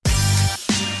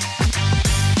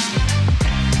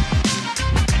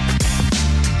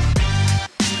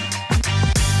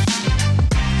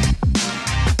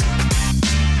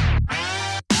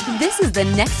is the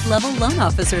Next Level Loan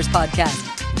Officers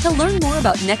podcast. To learn more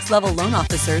about Next Level Loan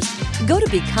Officers, go to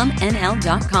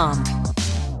becomennl.com.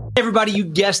 Hey everybody, you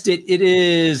guessed it. It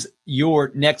is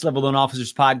your Next Level Loan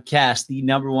Officers podcast, the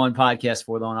number one podcast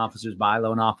for loan officers by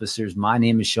loan officers. My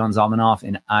name is Sean Zalmanoff,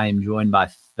 and I am joined by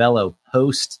fellow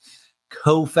host,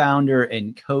 co-founder,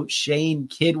 and coach Shane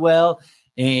Kidwell.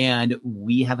 And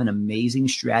we have an amazing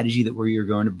strategy that we are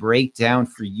going to break down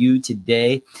for you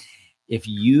today.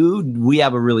 We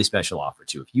have a really special offer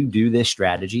too. If you do this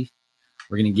strategy,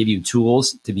 we're going to give you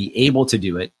tools to be able to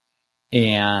do it.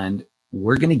 And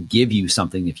we're going to give you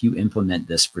something if you implement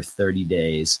this for 30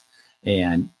 days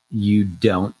and you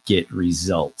don't get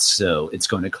results. So it's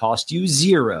going to cost you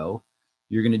 $0.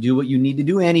 You're going to do what you need to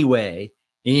do anyway.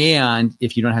 And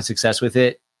if you don't have success with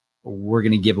it, we're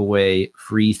going to give away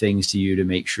free things to you to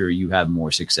make sure you have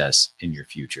more success in your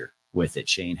future with it.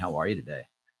 Shane, how are you today?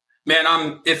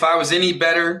 Man, if I was any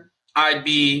better, I'd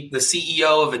be the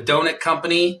CEO of a donut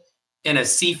company in a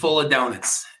sea full of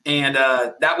donuts. And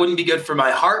that wouldn't be good for my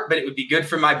heart, but it would be good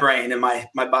for my brain and my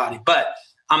body. But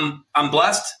I'm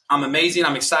blessed. I'm amazing.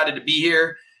 I'm excited to be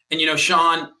here. And,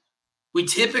 Sean, we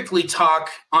typically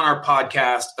talk on our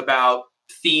podcast about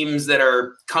themes that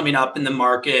are coming up in the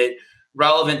market,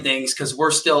 relevant things, because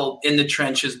we're still in the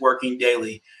trenches working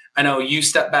daily. I know you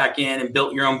stepped back in and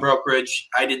built your own brokerage.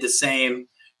 I did the same.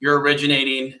 You're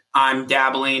originating. I'm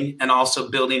dabbling and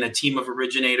also building a team of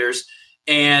originators.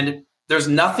 And there's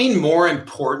nothing more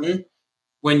important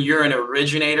when you're an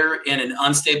originator in an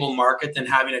unstable market than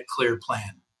having a clear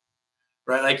plan,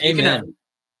 right? Like you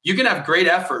can have great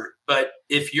effort, but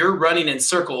if you're running in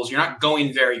circles, you're not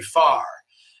going very far.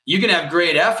 You can have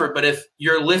great effort, but if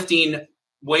you're lifting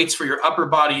weights for your upper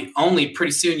body only,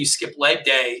 pretty soon you skip leg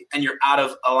day and you're out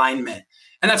of alignment.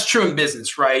 And that's true in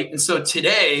business, right? And so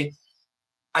today,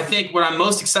 I think what I'm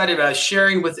most excited about is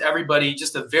sharing with everybody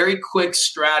just a very quick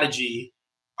strategy,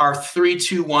 our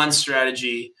 3-2-1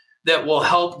 strategy that will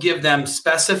help give them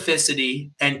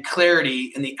specificity and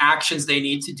clarity in the actions they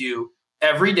need to do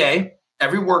every day,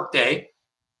 every work day.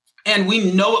 And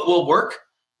we know it will work.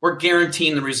 We're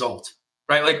guaranteeing the result,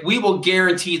 right? Like we will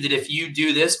guarantee that if you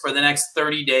do this for the next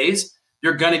 30 days,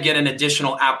 you're going to get an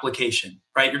additional application,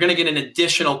 right? You're going to get an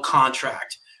additional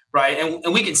contract, right?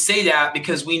 And we can say that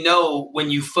because we know when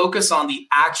you focus on the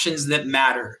actions that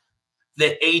matter,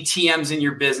 the ATMs in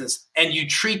your business, and you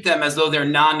treat them as though they're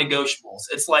non-negotiables.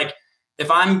 It's like if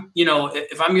I'm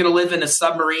going to live in a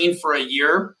submarine for a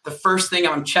year, the first thing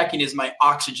I'm checking is my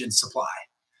oxygen supply,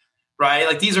 right?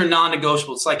 Like these are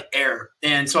non-negotiables. It's like air.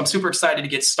 And so I'm super excited to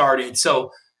get started.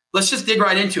 So let's just dig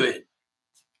right into it.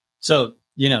 So,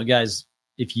 guys,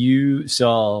 if you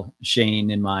saw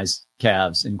Shane and my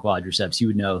calves and quadriceps, you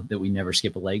would know that we never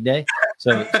skip a leg day.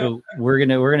 So we're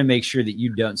gonna make sure that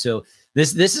you don't. So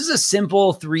this is a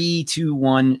simple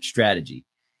 3-2-1 strategy.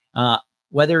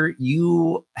 Whether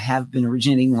you have been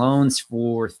originating loans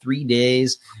for 3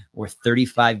 days or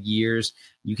 35 years,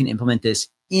 you can implement this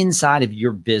inside of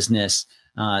your business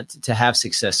to have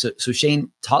success. So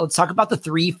Shane, let's talk about the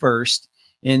 3 first.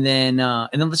 And then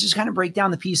let's just kind of break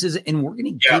down the pieces, and we're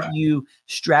going to give you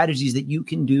strategies that you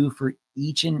can do for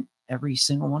each and every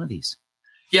single one of these.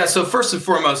 Yeah. So first and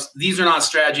foremost, these are not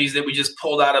strategies that we just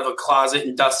pulled out of a closet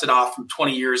and dusted off from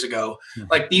 20 years ago. Mm-hmm.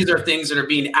 Like these are things that are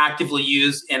being actively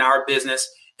used in our business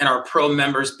and our pro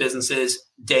members' businesses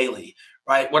daily,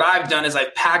 right? What I've done is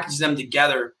I've packaged them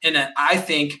together in I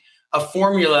think a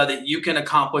formula that you can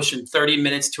accomplish in 30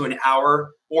 minutes to an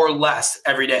hour or less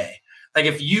every day. Like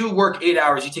if you work 8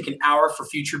 hours, you take an hour for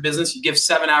future business, you give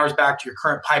 7 hours back to your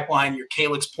current pipeline, your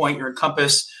Calyx Point, your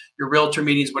Encompass, your realtor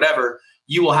meetings, whatever,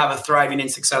 you will have a thriving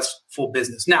and successful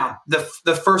business. Now,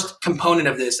 the first component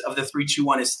of this, of the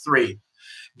 3-2-1 is 3.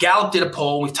 Gallup did a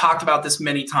poll. We've talked about this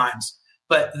many times,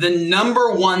 but the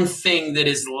number one thing that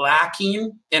is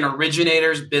lacking in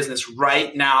originators' business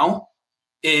right now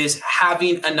is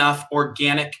having enough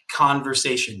organic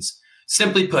conversations.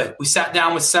 Simply put, we sat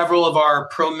down with several of our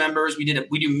pro members. We do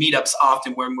meetups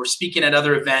often when we're speaking at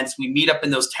other events. We meet up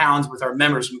in those towns with our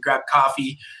members. We grab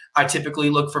coffee. I typically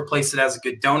look for a place that has a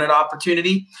good donut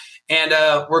opportunity. And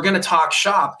we're going to talk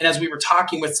shop. And as we were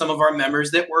talking with some of our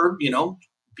members that were,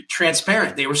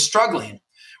 transparent, they were struggling.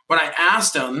 When I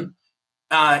asked them,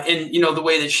 in the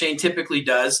way that Shane typically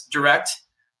does, direct,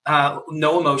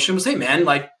 no emotion, was, hey man,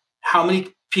 like how many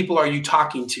people are you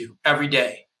talking to every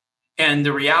day? And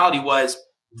the reality was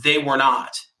they were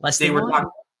not. Less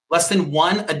than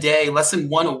one a day, less than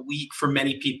one a week for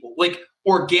many people. Like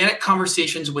organic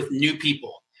conversations with new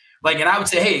people. Like, and I would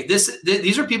say, hey,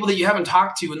 these are people that you haven't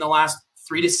talked to in the last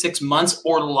 3 to 6 months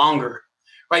or longer,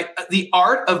 right? The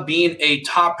art of being a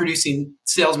top producing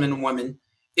salesman and woman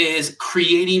is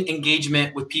creating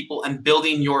engagement with people and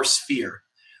building your sphere.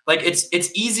 Like it's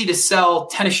easy to sell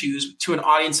tennis shoes to an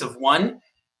audience of one,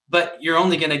 but you're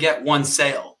only going to get one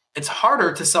sale. It's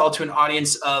harder to sell to an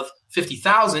audience of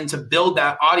 50,000 to build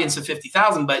that audience of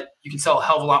 50,000, but you can sell a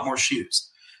hell of a lot more shoes.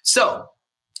 So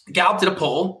Gallup did a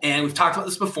poll, and we've talked about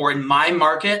this before. In my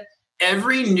market,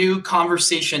 every new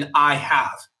conversation I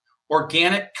have,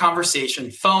 organic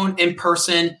conversation, phone, in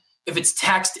person, if it's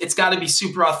text, it's got to be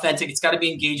super authentic. It's got to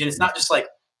be engaging. It's not just like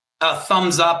a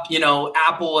thumbs up,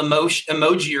 Apple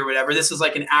emoji or whatever. This is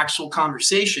like an actual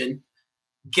conversation.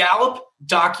 Gallup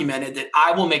documented that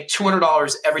I will make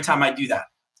 $200 every time I do that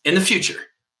in the future,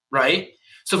 right?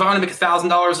 So if I want to make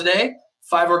 $1,000 a day,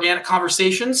 5 organic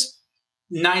conversations,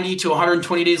 90 to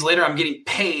 120 days later, I'm getting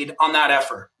paid on that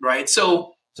effort, right?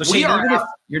 So Shane, even if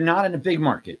you're not in a big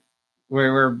market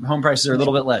where home prices are a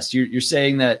little bit less, you're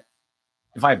saying that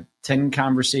if I have 10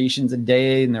 conversations a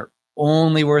day and they're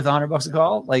only worth $100 a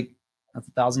call, like that's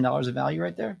 $1,000 of value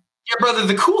right there. Yeah, brother.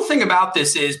 The cool thing about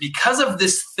this is because of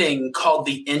this thing called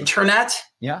the internet.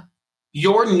 Yeah.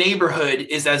 Your neighborhood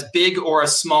is as big or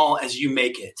as small as you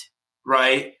make it,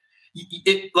 right?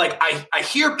 I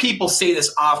hear people say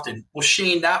this often. Well,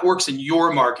 Shane, that works in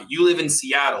your market. You live in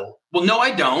Seattle. Well, no,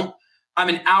 I don't. I'm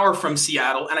an hour from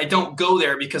Seattle and I don't go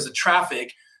there because of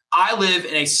traffic. I live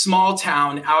in a small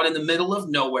town out in the middle of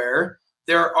nowhere.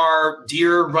 There are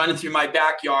deer running through my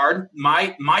backyard.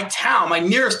 My town, my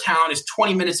nearest town is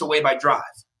 20 minutes away by drive,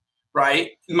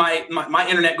 right? My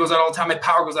internet goes out all the time. My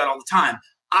power goes out all the time.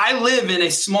 I live in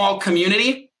a small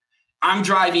community. I'm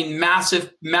driving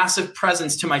massive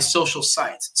presence to my social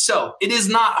sites. So it is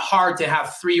not hard to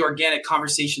have 3 organic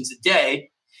conversations a day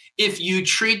if you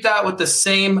treat that with the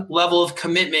same level of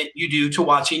commitment you do to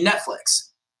watching Netflix,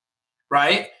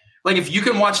 right? Like if you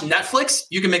can watch Netflix,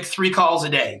 you can make 3 calls a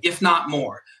day, if not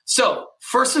more. So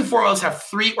first and foremost, have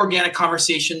 3 organic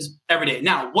conversations every day.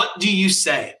 Now, what do you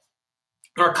say?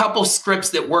 There are a couple scripts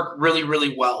that work really,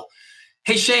 really well.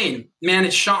 Hey, Shane, man,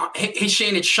 it's Sean. Hey,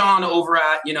 Shane, it's Sean over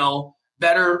at,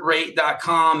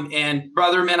 betterrate.com. And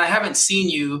brother, man, I haven't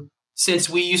seen you since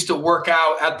we used to work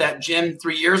out at that gym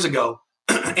 3 years ago.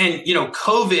 And,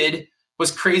 COVID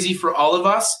was crazy for all of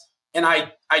us. And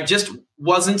I just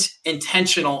wasn't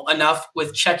intentional enough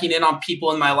with checking in on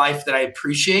people in my life that I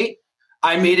appreciate.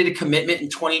 I made it a commitment in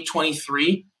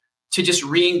 2023 to just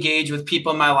re-engage with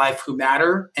people in my life who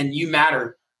matter, and you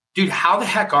matter. Dude, how the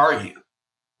heck are you?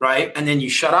 Right? And then you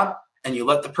shut up and you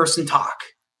let the person talk.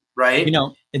 Right?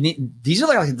 And these are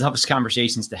like the toughest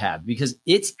conversations to have because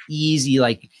it's easy.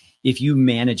 Like if you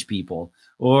manage people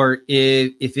or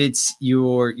if it's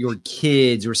your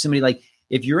kids or somebody, like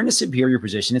if you're in a superior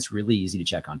position, it's really easy to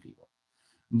check on people.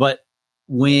 But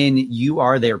when you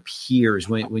are their peers,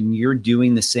 when you're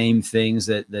doing the same things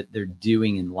that they're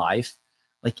doing in life,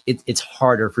 like it's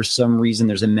harder. For some reason,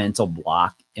 there's a mental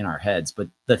block in our heads. But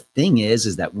the thing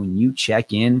is that when you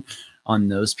check in on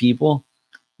those people,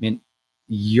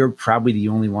 you're probably the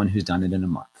only one who's done it in a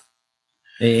month.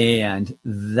 And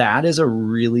that is a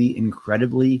really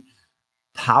incredibly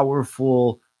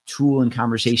powerful tool and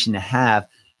conversation to have,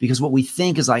 because what we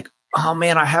think is like, oh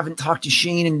man, I haven't talked to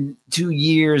Shane in 2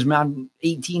 years, man,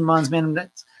 18 months, man.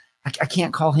 I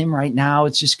can't call him right now.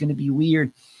 It's just going to be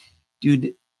weird.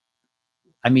 Dude,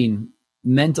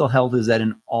 mental health is at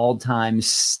an all-time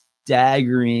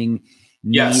staggering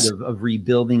need of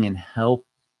rebuilding and help.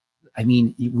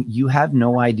 You have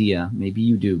no idea. Maybe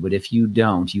you do, but if you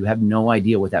don't, you have no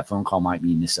idea what that phone call might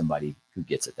mean to somebody who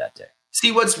gets it that day.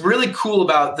 See, what's really cool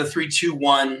about the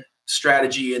 3-2-1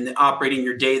 strategy and operating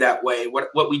your day that way,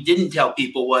 what we didn't tell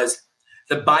people was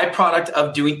the byproduct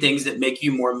of doing things that make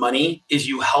you more money is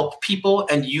you help people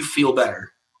and you feel better,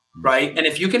 right? And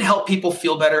if you can help people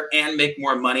feel better and make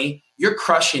more money, you're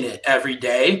crushing it every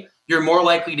day. You're more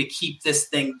likely to keep this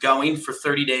thing going for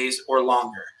 30 days or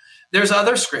longer. There's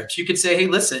other scripts. You could say, hey,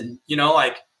 listen,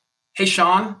 hey,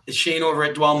 Sean, it's Shane over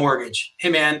at Dwell Mortgage. Hey,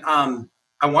 man,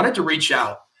 I wanted to reach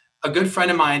out. A good friend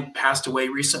of mine passed away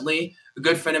recently. A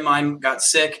good friend of mine got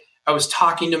sick. I was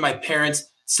talking to my parents,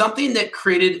 something that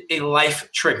created a life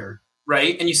trigger,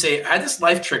 right? And you say, I had this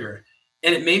life trigger,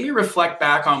 and it made me reflect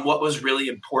back on what was really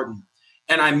important.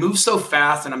 And I move so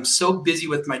fast, and I'm so busy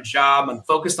with my job. I'm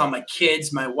focused on my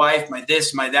kids, my wife, my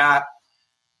this, my that.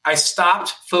 I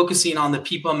stopped focusing on the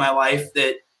people in my life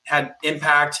that had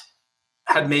impact,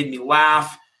 had made me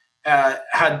laugh,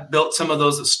 had built some of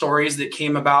those stories that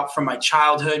came about from my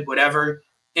childhood, whatever.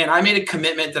 And I made a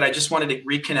commitment that I just wanted to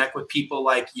reconnect with people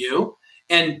like you.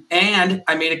 And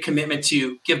I made a commitment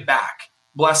to give back,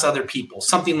 bless other people,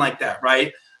 something like that,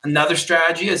 right? Another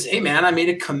strategy is, hey man, I made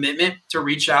a commitment to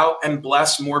reach out and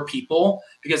bless more people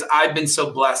because I've been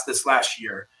so blessed this last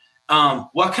year.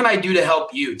 What can I do to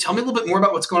help you? Tell me a little bit more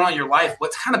about what's going on in your life.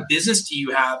 What kind of business do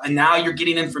you have? And now you're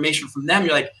getting information from them.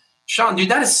 You're like, Sean, dude,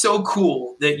 that is so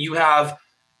cool that you have,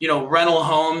 rental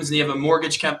homes and you have a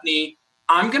mortgage company.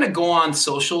 I'm going to go on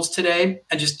socials today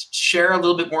and just share a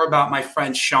little bit more about my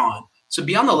friend Sean. So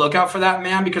be on the lookout for that,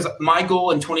 man, because my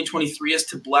goal in 2023 is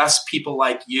to bless people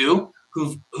like you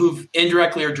who've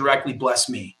indirectly or directly blessed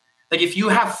me. Like if you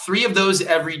have 3 of those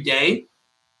every day,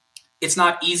 it's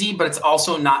not easy, but it's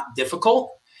also not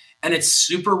difficult. And it's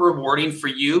super rewarding for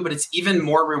you, but it's even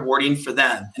more rewarding for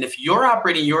them. And if you're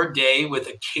operating your day with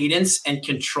a cadence and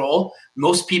control,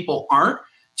 most people aren't.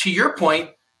 To your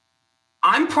point,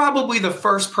 I'm probably the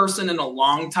first person in a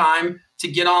long time to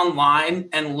get online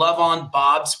and love on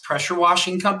Bob's pressure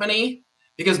washing company,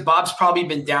 because Bob's probably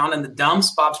been down in the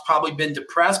dumps. Bob's probably been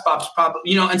depressed. Bob's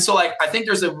probably, and so I think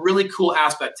there's a really cool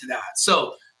aspect to that.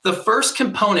 So the first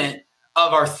component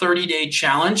of our 30-day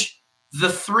challenge, the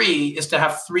 3 is to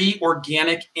have 3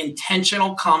 organic,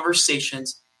 intentional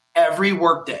conversations every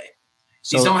workday.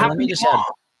 These don't have to be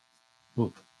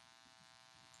long.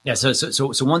 Yeah.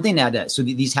 So one thing to add to that. So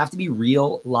these have to be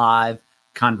real live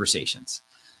conversations.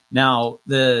 Now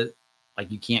you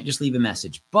can't just leave a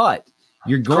message, but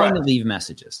you're going to leave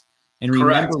messages. And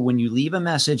remember, when you leave a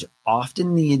message,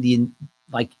 often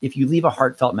if you leave a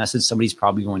heartfelt message, somebody's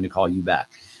probably going to call you back.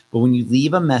 But when you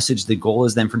leave a message, the goal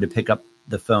is then for them to pick up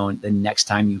the phone the next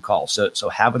time you call. So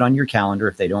have it on your calendar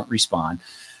if they don't respond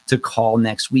to call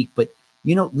next week. But,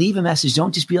 leave a message.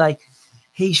 Don't just be like,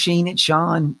 hey, Shane, it's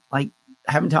Sean. I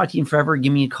haven't talked to you in forever.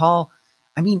 Give me a call.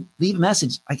 Leave a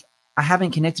message. I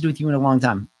haven't connected with you in a long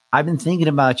time. I've been thinking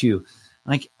about you.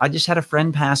 I just had a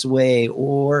friend pass away,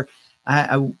 or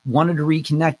I wanted to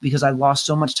reconnect because I lost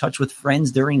so much touch with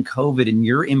friends during COVID and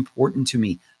you're important to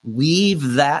me.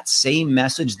 Leave that same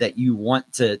message that you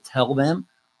want to tell them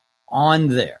on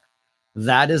there.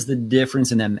 That is the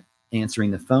difference in them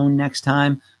answering the phone next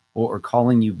time or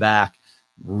calling you back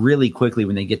really quickly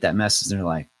when they get that message and they're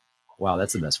like, wow,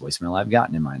 that's the best voicemail I've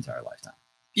gotten in my entire lifetime.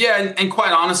 Yeah. And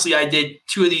quite honestly, I did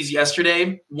 2 of these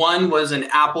yesterday. One was an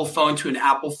Apple phone to an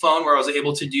Apple phone where I was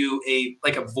able to do a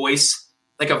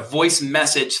voice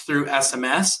message through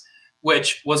SMS,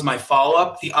 which was my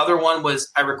follow-up. The other one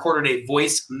was I recorded a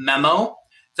voice memo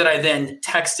that I then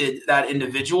texted that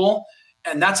individual.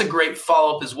 And that's a great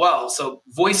follow-up as well. So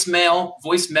voicemail,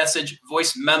 voice message,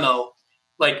 voice memo,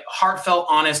 heartfelt,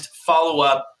 honest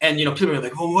follow-up. And, people are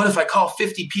like, well, what if I call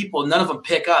 50 people and none of them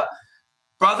pick up?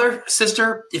 Brother,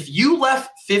 sister, if you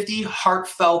left 50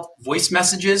 heartfelt voice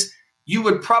messages, you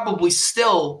would probably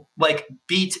still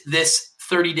beat this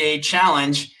 30-day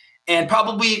challenge, and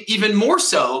probably even more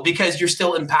so because you're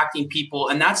still impacting people.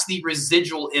 And that's the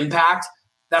residual impact.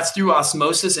 That's through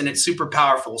osmosis, and it's super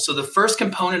powerful. So the first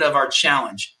component of our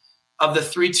challenge of the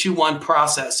 3-2-1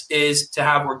 process is to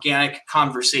have organic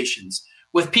conversations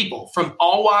with people from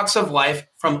all walks of life,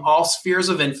 from all spheres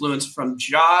of influence, from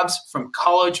jobs, from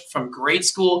college, from grade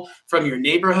school, from your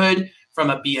neighborhood, from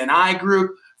a BNI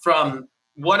group, from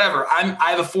whatever. I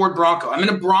have a Ford Bronco. I'm in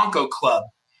a Bronco club.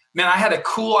 Man, I had a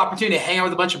cool opportunity to hang out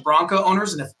with a bunch of Bronco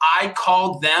owners. And if I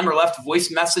called them or left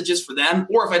voice messages for them,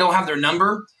 or if I don't have their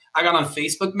number, I got on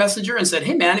Facebook Messenger and said,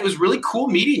 hey, man, it was really cool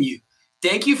meeting you.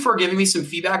 Thank you for giving me some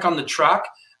feedback on the truck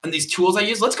and these tools I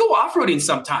use. Let's go off-roading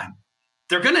sometime.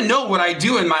 They're going to know what I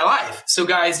do in my life. So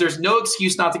guys, there's no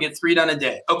excuse not to get 3 done a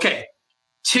day. Okay.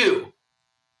 2,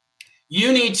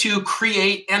 you need to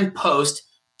create and post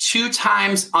 2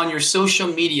 times on your social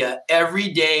media every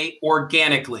day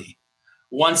organically.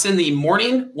 Once in the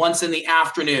morning, once in the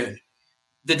afternoon.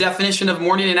 The definition of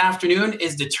morning and afternoon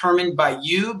is determined by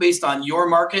you based on your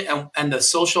market and the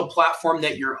social platform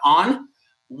that you're on.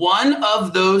 One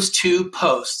of those 2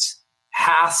 posts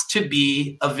has to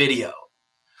be a video.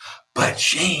 But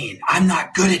Shane, I'm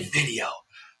not good at video.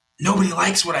 Nobody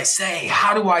likes what I say.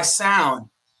 How do I sound?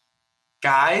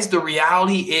 Guys, the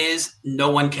reality is no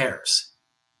one cares.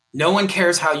 No one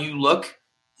cares how you look.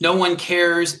 No one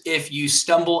cares if you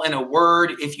stumble in a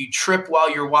word, if you trip while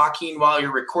you're walking, while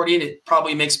you're recording. It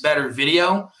probably makes better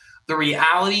video. The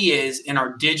reality is, in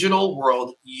our digital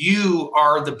world, you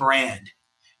are the brand.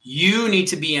 You need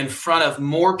to be in front of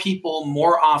more people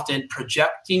more often,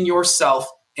 projecting yourself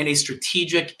in a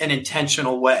strategic and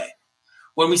intentional way.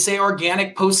 When we say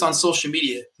organic posts on social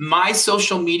media, my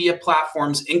social media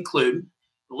platforms include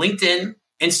LinkedIn,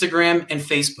 Instagram, and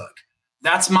Facebook.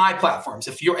 That's my platforms.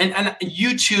 If you're and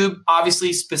YouTube,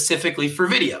 obviously specifically for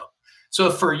video.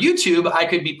 So for YouTube, I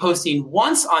could be posting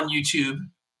once on YouTube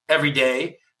every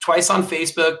day, twice on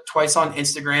Facebook, twice on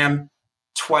Instagram,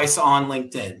 twice on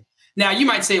LinkedIn. Now, you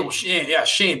might say, well,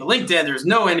 Shane, but LinkedIn, there's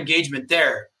no engagement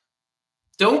there.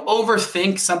 Don't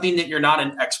overthink something that you're not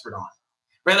an expert on,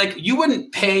 right? Like, you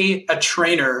wouldn't pay a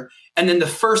trainer and then the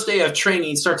first day of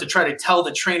training start to try to tell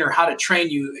the trainer how to train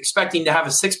you, expecting to have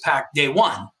a six-pack day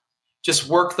one. Just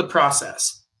work the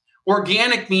process.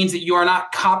 Organic means that you are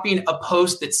not copying a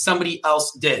post that somebody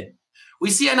else did. We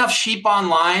see enough sheep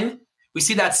online. We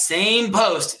see that same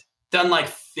post done like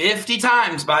 50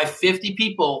 times by 50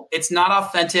 people. It's not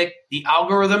authentic. The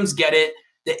algorithms get it.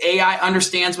 The AI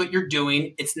understands what you're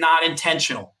doing. It's not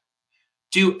intentional.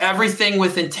 Do everything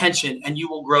with intention and you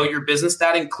will grow your business.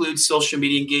 That includes social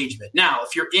media engagement. Now,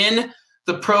 if you're in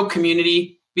the pro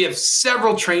community, we have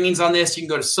several trainings on this. You can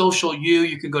go to Social You.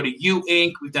 You can go to You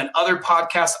Inc. We've done other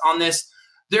podcasts on this.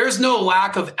 There's no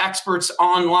lack of experts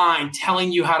online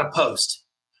telling you how to post.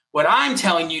 What I'm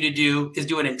telling you to do is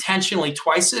do it intentionally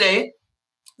twice a day.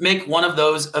 Make one of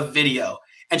those a video.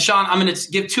 And Sean, I'm going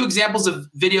to give 2 examples of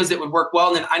videos that would work well.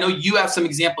 And then I know you have some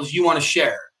examples you want to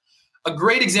share. A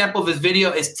great example of this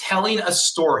video is telling a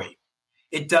story.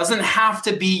 It doesn't have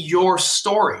to be your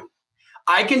story.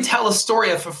 I can tell a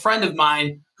story of a friend of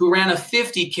mine who ran a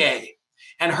 50K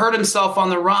and hurt himself on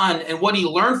the run and what he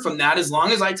learned from that, as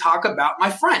long as I talk about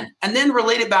my friend and then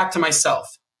relate it back to myself.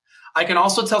 I can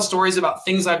also tell stories about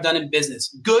things I've done in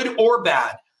business, good or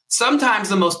bad. Sometimes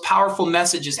the most powerful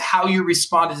message is how you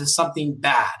responded to something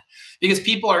bad, because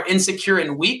people are insecure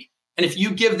and weak. And if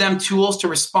you give them tools to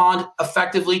respond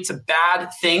effectively to bad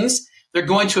things, they're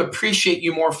going to appreciate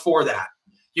you more for that.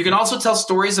 You can also tell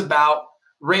stories about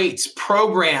rates,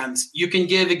 programs. You can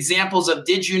give examples of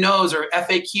did you knows or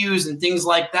FAQs and things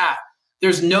like that.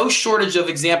 There's no shortage of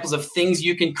examples of things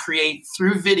you can create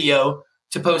through video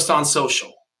to post on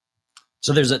social.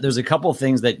 So there's a couple of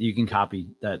things that you can copy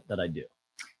that I do.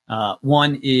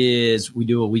 One is we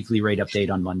do a weekly rate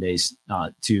update on Mondays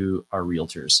to our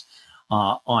realtors.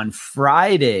 On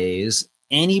Fridays,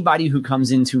 anybody who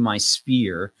comes into my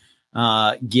sphere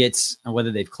gets,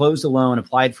 whether they've closed a loan,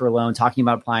 applied for a loan, talking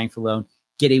about applying for a loan,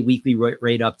 get a weekly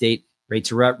rate update.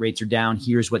 Rates are up, rates are down.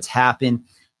 Here's what's happened.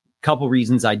 Couple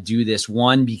reasons I do this.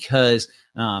 One, because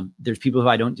there's people who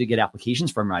I don't get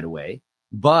applications from right away,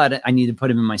 but I need to put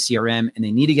them in my CRM and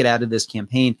they need to get out of this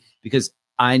campaign because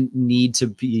I need to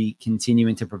be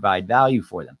continuing to provide value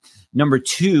for them. Number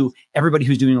 2, everybody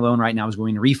who's doing a loan right now is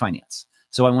going to refinance.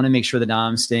 So I want to make sure that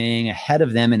I'm staying ahead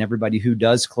of them, and everybody who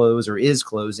does close or is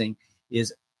closing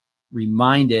is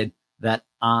reminded that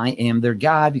I am their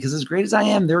guy, because as great as I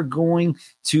am, they're going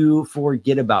to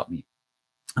forget about me.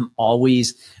 I'm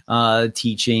always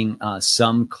teaching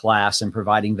some class and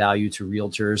providing value to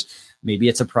realtors. Maybe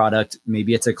it's a product,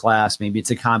 maybe it's a class, maybe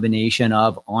it's a combination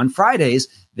of. On Fridays,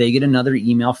 they get another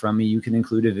email from me. You can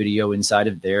include a video inside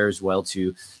of there as well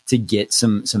to get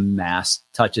some mass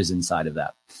touches inside of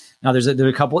that. Now, there are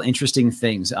a couple interesting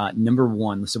things. Number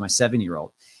 1, so my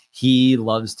 7-year-old, he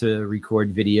loves to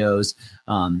record videos.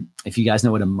 If you guys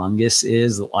know what Among Us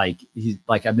is, like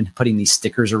I've been putting these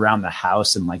stickers around the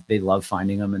house, and like they love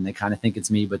finding them, and they kind of think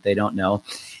it's me, but they don't know.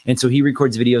 And so he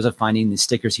records videos of finding the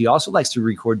stickers. He also likes to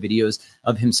record videos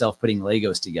of himself putting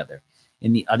Legos together.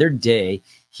 And the other day,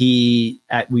 we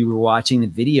were watching the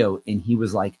video, and he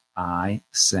was like, "I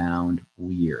sound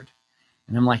weird."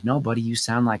 And I'm like, "No, buddy, you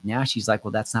sound like Nash." He's like,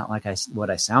 "Well, that's not like what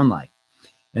I sound like."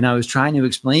 And I was trying to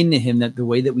explain to him that the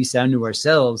way that we sound to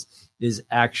ourselves is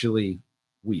actually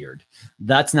weird.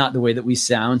 That's not the way that we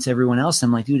sound to everyone else.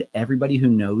 I'm like, dude, everybody who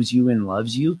knows you and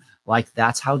loves you, like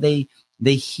that's how they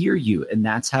hear you. And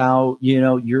that's how,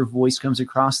 your voice comes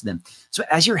across to them. So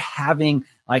as you're having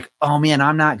like, oh man,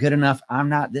 I'm not good enough, I'm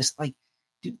not this, like,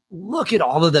 dude, look at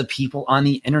all of the people on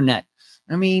the internet.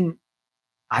 I mean,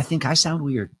 I think I sound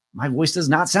weird. My voice does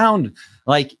not sound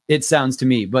like it sounds to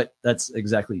me, but that's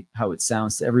exactly how it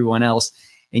sounds to everyone else.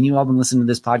 And you all been listening to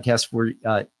this podcast for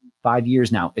 5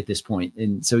 years now at this point.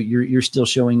 And so you're still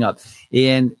showing up.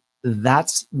 And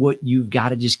that's what you've got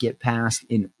to just get past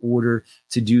in order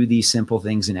to do these simple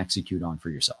things and execute on for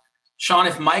yourself. Sean,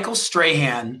 if Michael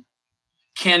Strahan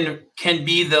can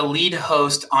be the lead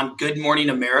host on Good Morning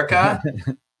America,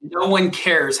 no one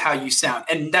cares how you sound.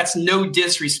 And that's no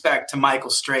disrespect to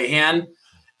Michael Strahan.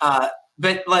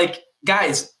 But like,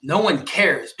 guys, no one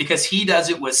cares because he does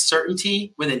it with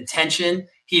certainty, with intention.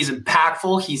 He's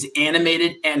impactful, he's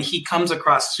animated, and he comes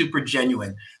across super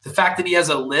genuine. The fact that he has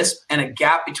a lisp and a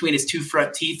gap between his 2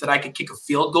 front teeth that I could kick a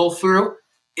field goal through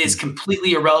is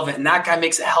completely irrelevant. And that guy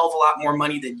makes a hell of a lot more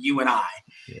money than you and I.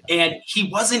 Yeah. And he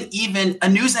wasn't even a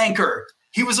news anchor.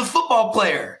 He was a football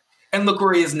player. And look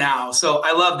where he is now. So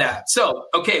I love that. So,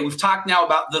 okay, we've talked now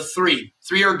about the three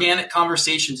organic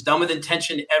conversations done with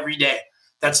intention every day.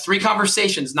 That's 3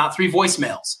 conversations, not 3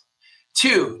 voicemails.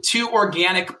 2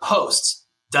 organic posts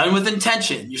done with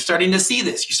intention. You're starting to see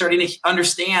this. You're starting to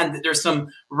understand that there's some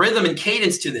rhythm and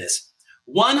cadence to this.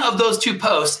 One of those 2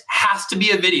 posts has to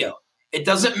be a video. It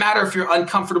doesn't matter if you're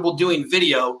uncomfortable doing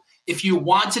video. If you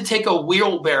want to take a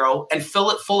wheelbarrow and fill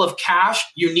it full of cash,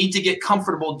 you need to get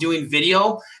comfortable doing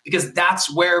video because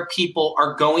that's where people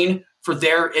are going for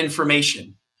their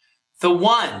information. The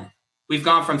 1, we've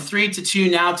gone from 3 to 2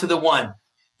 now to the 1.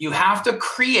 You have to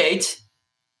create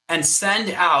and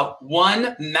send out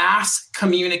 1 mass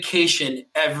communication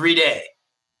every day.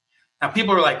 Now,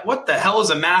 people are like, what the hell is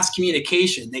a mass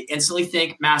communication? They instantly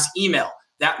think mass email.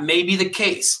 That may be the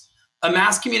case. A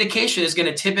mass communication is going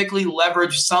to typically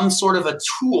leverage some sort of a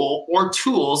tool or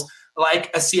tools like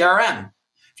a CRM.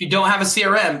 If you don't have a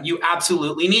CRM, you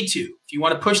absolutely need to. If you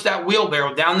want to push that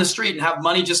wheelbarrow down the street and have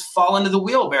money just fall into the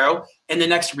wheelbarrow in the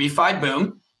next refi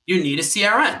boom, you need a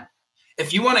CRM.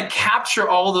 If you want to capture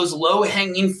all those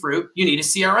low-hanging fruit, you need a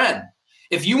CRM.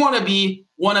 If you want to be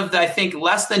one of the, I think,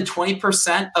 less than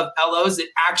 20% of LOs that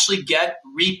actually get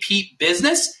repeat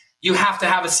business, you have to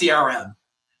have a CRM.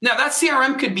 Now, that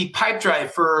CRM could be Pipedrive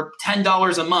for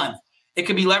 $10 a month. It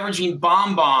could be leveraging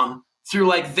BombBomb through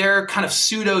like their kind of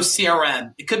pseudo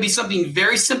CRM. It could be something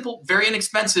very simple, very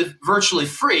inexpensive, virtually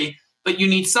free, but you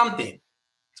need something.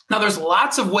 Now, there's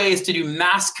lots of ways to do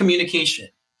mass communication.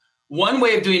 One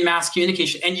way of doing mass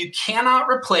communication, and you cannot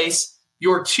replace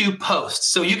your 2 posts.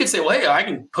 So you could say, well, hey, I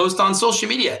can post on social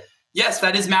media. Yes,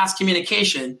 that is mass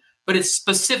communication, but it's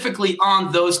specifically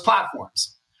on those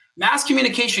platforms. Mass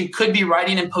communication could be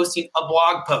writing and posting a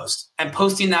blog post and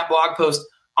posting that blog post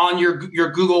on your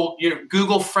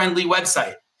Google friendly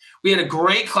website. We had a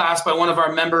great class by one of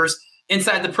our members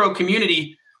inside the pro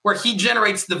community where he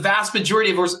generates the vast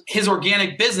majority of his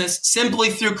organic business simply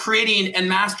through creating and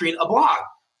mastering a blog,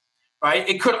 right?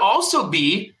 It could also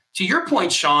be, to your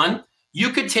point, Sean, you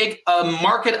could take a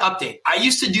market update. I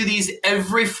used to do these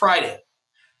every Friday.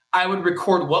 I would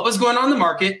record what was going on in the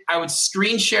market. I would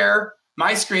screen share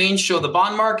my screen, show the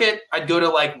bond market. I'd go to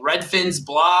like Redfin's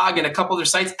blog and a couple other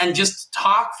sites and just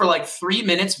talk for like 3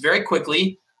 minutes very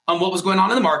quickly on what was going on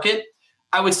in the market.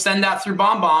 I would send that through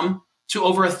BombBomb to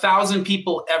over 1,000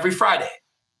 people every Friday.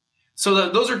 So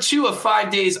those are 2 of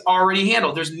 5 days already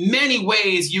handled. There's many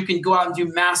ways you can go out and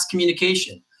do mass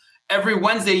communication. Every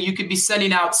Wednesday, you could be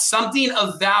sending out something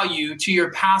of value to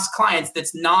your past clients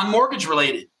that's non-mortgage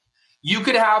related. You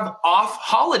could have off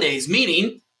holidays,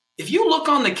 meaning if you look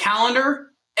on the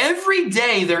calendar, every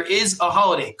day there is a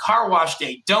holiday: car wash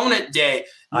day, donut day.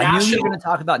 I knew you were going to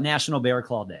talk about National Bear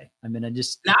Claw Day.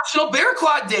 National Bear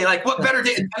Claw Day. Like, what better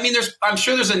day? I mean, I'm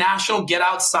sure there's a National Get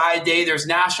Outside Day. There's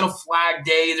National Flag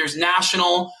Day. There's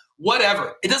National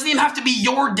whatever. It doesn't even have to be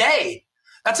your day.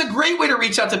 That's a great way to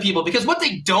reach out to people because what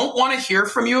they don't want to hear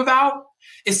from you about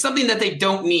is something that they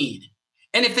don't need.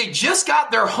 And if they just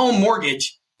got their home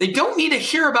mortgage, they don't need to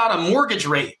hear about a mortgage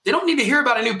rate. They don't need to hear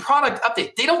about a new product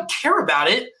update. They don't care about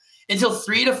it until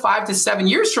 3 to 5 to 7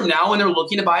 years from now when they're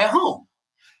looking to buy a home.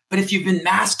 But if you've been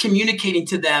mass communicating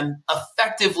to them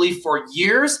effectively for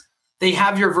years, they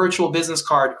have your virtual business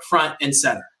card front and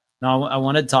center. Now, I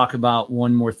want to talk about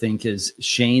one more thing because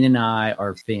Shane and I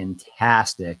are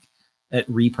fantastic at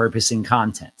repurposing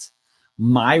content.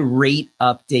 My rate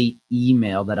update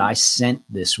email that I sent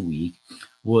this week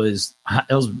was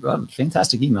a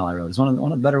fantastic email I wrote. It's one of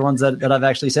the better ones that I've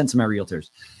actually sent to my realtors.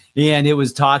 And it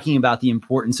was talking about the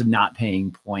importance of not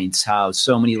paying points, how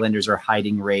so many lenders are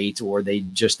hiding rate or their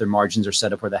margins are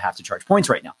set up where they have to charge points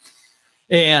right now.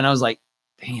 And I was like,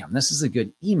 damn, this is a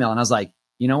good email. And I was like,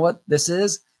 you know what this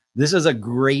is? This is a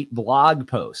great blog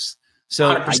post.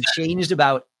 So 100%. I changed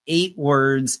about 8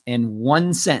 words and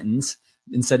 1 sentence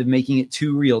instead of making it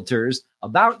to realtors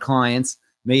about clients,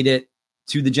 made it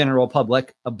to the general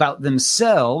public about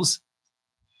themselves,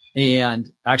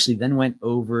 and actually then went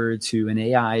over to an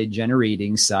AI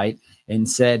generating site and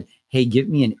said, hey, give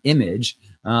me an image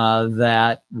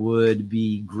that would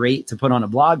be great to put on a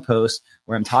blog post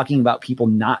where I'm talking about people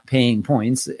not paying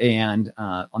points. And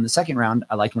on the second round,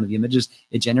 I liked one of the images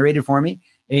it generated for me.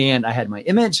 And I had my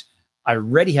image. I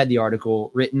already had the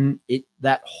article written.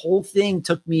 That whole thing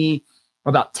took me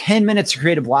about 10 minutes to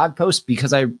create a blog post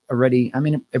because it probably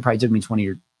took me 20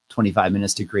 or 25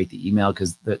 minutes to create the email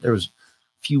because there was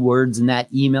a few words in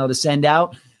that email to send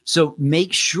out. So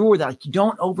make sure that you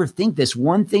don't overthink this.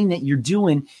 One thing that you're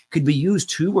doing could be used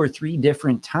 2 or 3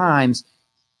 different times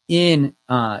in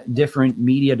different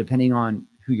media, depending on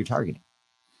who you're targeting.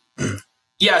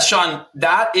 Yeah, Sean,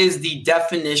 that is the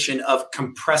definition of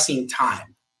compressing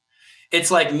time. It's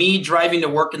like me driving to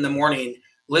work in the morning,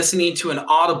 listening to an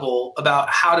Audible about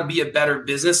how to be a better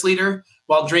business leader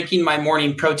while drinking my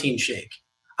morning protein shake.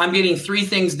 I'm getting 3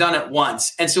 things done at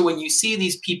once. And so when you see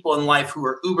these people in life who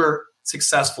are uber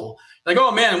successful, like,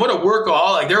 oh man, what a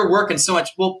workaholic. They're working so much.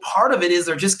 Well, part of it is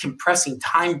they're just compressing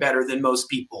time better than most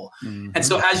people. Mm-hmm. And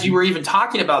so as you were even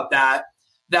talking about that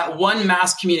one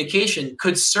mass communication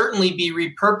could certainly be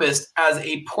repurposed as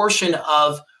a portion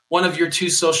of one of your 2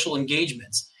 social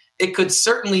engagements. It could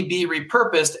certainly be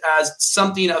repurposed as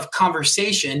something of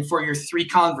conversation for your 3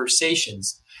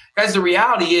 conversations. Guys, the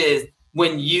reality is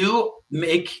when you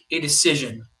make a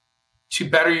decision to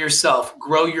better yourself,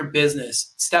 grow your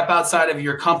business, step outside of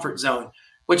your comfort zone,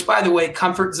 which, by the way,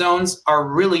 comfort zones are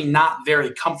really not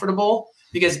very comfortable,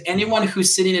 because anyone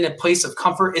who's sitting in a place of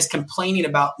comfort is complaining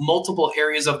about multiple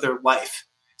areas of their life.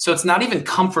 So it's not even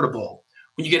comfortable.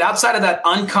 When you get outside of that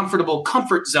uncomfortable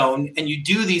comfort zone and you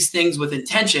do these things with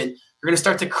intention, you're going to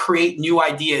start to create new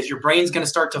ideas. Your brain's going to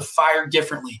start to fire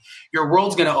differently. Your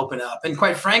world's going to open up. And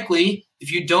quite frankly,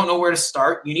 if you don't know where to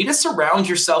start, you need to surround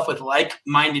yourself with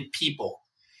like-minded people.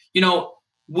 You know,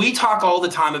 we talk all the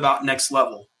time about Next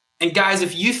Level. And guys,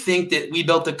 if you think that we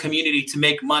built a community to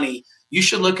make money, you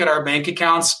should look at our bank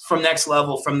accounts from Next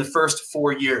Level from the first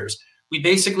 4 years. We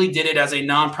basically did it as a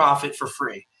nonprofit for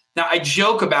free. Now, I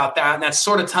joke about that, and that's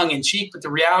sort of tongue-in-cheek, but the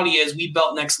reality is we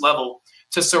built Next Level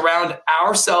to surround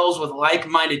ourselves with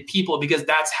like-minded people, because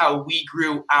that's how we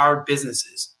grew our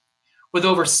businesses. With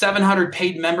over 700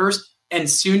 paid members and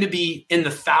soon to be in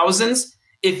the thousands,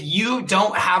 if you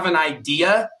don't have an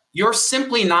idea, you're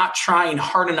simply not trying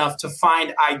hard enough to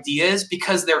find ideas,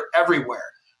 because they're everywhere.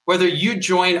 Whether you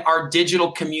join our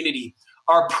digital community,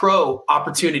 our pro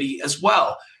opportunity as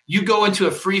well, you go into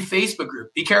a free Facebook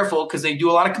group. Be careful, because they do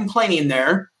a lot of complaining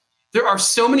there. There are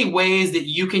so many ways that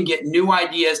you can get new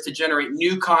ideas to generate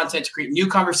new content, to create new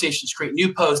conversations, create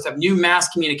new posts, have new mass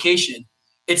communication.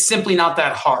 It's simply not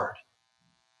that hard.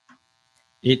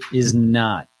 It is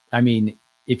not. I mean,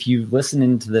 if you've listened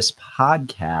into this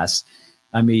podcast,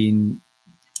 I mean,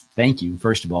 thank you,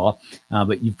 first of all.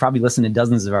 But you've probably listened to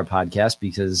dozens of our podcasts,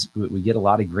 because we get a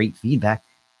lot of great feedback.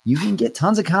 You can get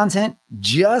tons of content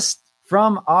just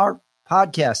from our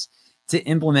podcast to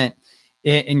implement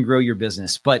and grow your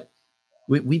business. But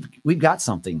we've got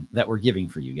something that we're giving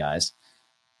for you guys.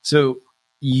 So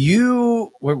we're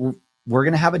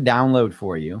going to have a download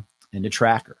for you and a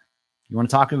tracker. You want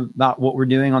to talk about what we're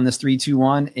doing on this 3, 2,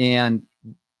 1, and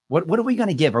what are we going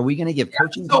to give? Are we going to give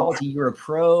coaching calls? You're a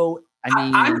pro. I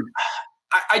mean,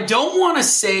 I don't want to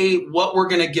say what we're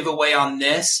going to give away on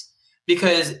this,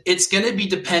 because it's going to be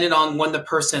dependent on when the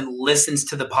person listens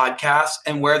to the podcast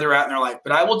and where they're at in their life.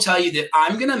 But I will tell you that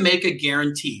I'm going to make a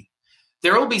guarantee.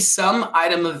 There will be some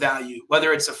item of value,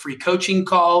 whether it's a free coaching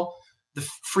call, the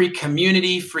free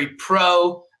community, free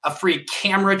pro, a free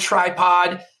camera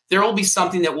tripod. There will be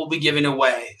something that we'll be giving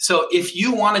away. So if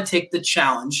you want to take the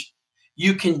challenge,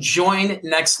 you can join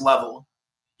Next Level.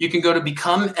 You can go to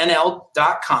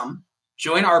becomemnl.com,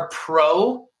 join our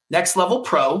pro, Next Level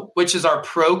Pro, which is our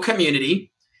pro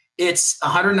community. It's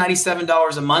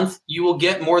 $197 a month. You will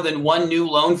get more than 1 new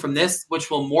loan from this,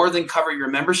 which will more than cover your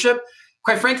membership.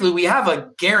 Quite frankly, we have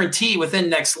a guarantee within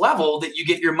Next Level that you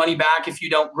get your money back if you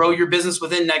don't grow your business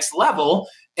within Next Level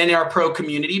in our pro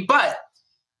community. But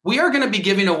we are going to be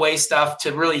giving away stuff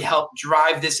to really help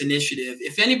drive this initiative.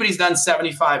 If anybody's done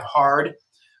 75 Hard,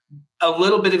 a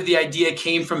little bit of the idea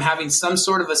came from having some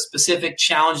sort of a specific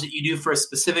challenge that you do for a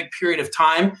specific period of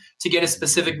time to get a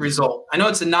specific result. I know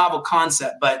it's a novel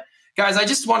concept, but guys, I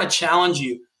just want to challenge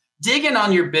you. Dig in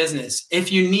on your business.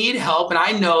 If you need help, and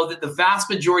I know that the vast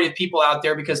majority of people out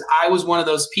there, because I was one of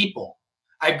those people,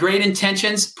 I have great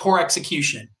intentions, poor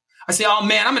execution. I say, oh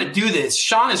man, I'm going to do this.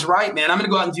 Sean is right, man. I'm going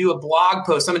to go out and do a blog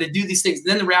post. I'm going to do these things.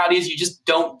 Then the reality is you just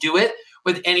don't do it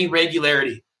with any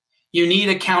regularity. You need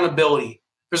accountability.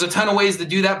 There's a ton of ways to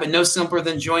do that, but no simpler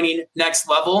than joining Next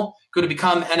Level. Go to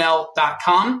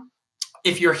becomemnl.com.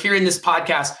 If you're hearing this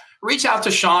podcast, reach out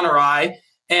to Sean or I,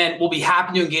 and we'll be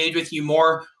happy to engage with you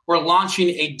more. We're launching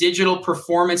a digital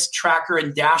performance tracker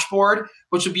and dashboard,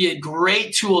 which would be a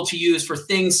great tool to use for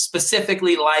things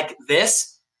specifically like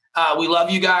this. We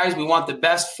love you guys. We want the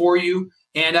best for you,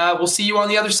 and we'll see you on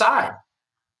the other side.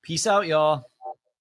 Peace out, y'all.